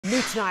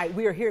New tonight,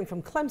 we are hearing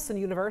from Clemson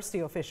University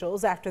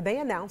officials after they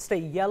announced a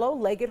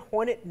yellow-legged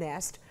hornet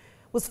nest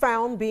was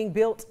found being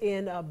built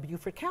in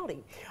Beaufort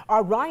County.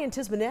 Our Ryan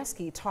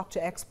Tismaneski talked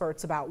to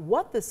experts about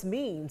what this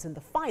means in the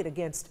fight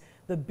against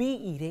the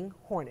bee-eating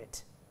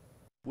hornet.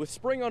 With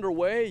spring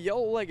underway,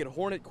 yellow-legged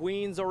hornet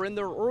queens are in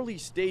their early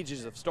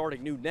stages of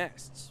starting new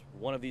nests.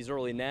 One of these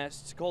early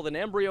nests, called an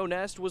embryo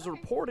nest, was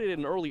reported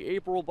in early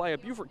April by a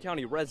Beaufort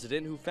County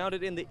resident who found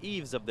it in the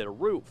eaves of their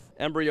roof.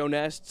 Embryo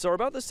nests are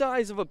about the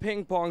size of a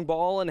ping pong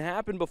ball and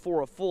happen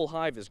before a full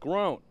hive is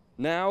grown.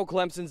 Now,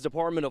 Clemson's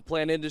Department of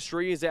Plant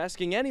Industry is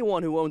asking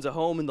anyone who owns a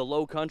home in the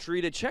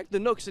Lowcountry to check the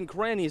nooks and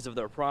crannies of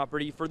their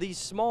property for these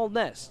small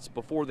nests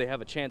before they have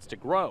a chance to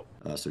grow.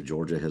 So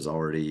Georgia has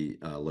already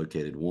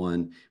located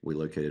one. We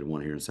located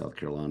one here in South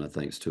Carolina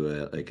thanks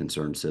to a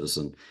concerned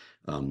citizen.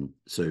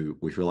 So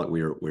we feel like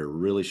we're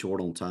really short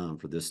on time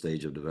for this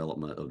stage of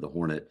development of the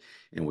hornet,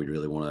 and we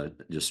really want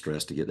to just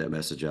stress to get that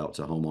message out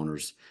to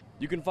homeowners.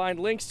 You can find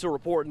links to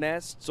report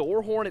nests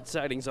or hornet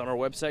sightings on our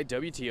website,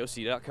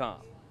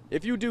 WTOC.com.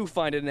 If you do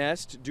find a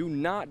nest, do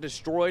not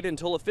destroy it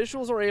until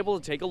officials are able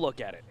to take a look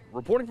at it.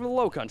 Reporting from the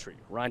Lowcountry,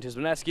 Ryan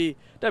Tismaneski,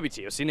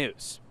 WTOC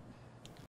News.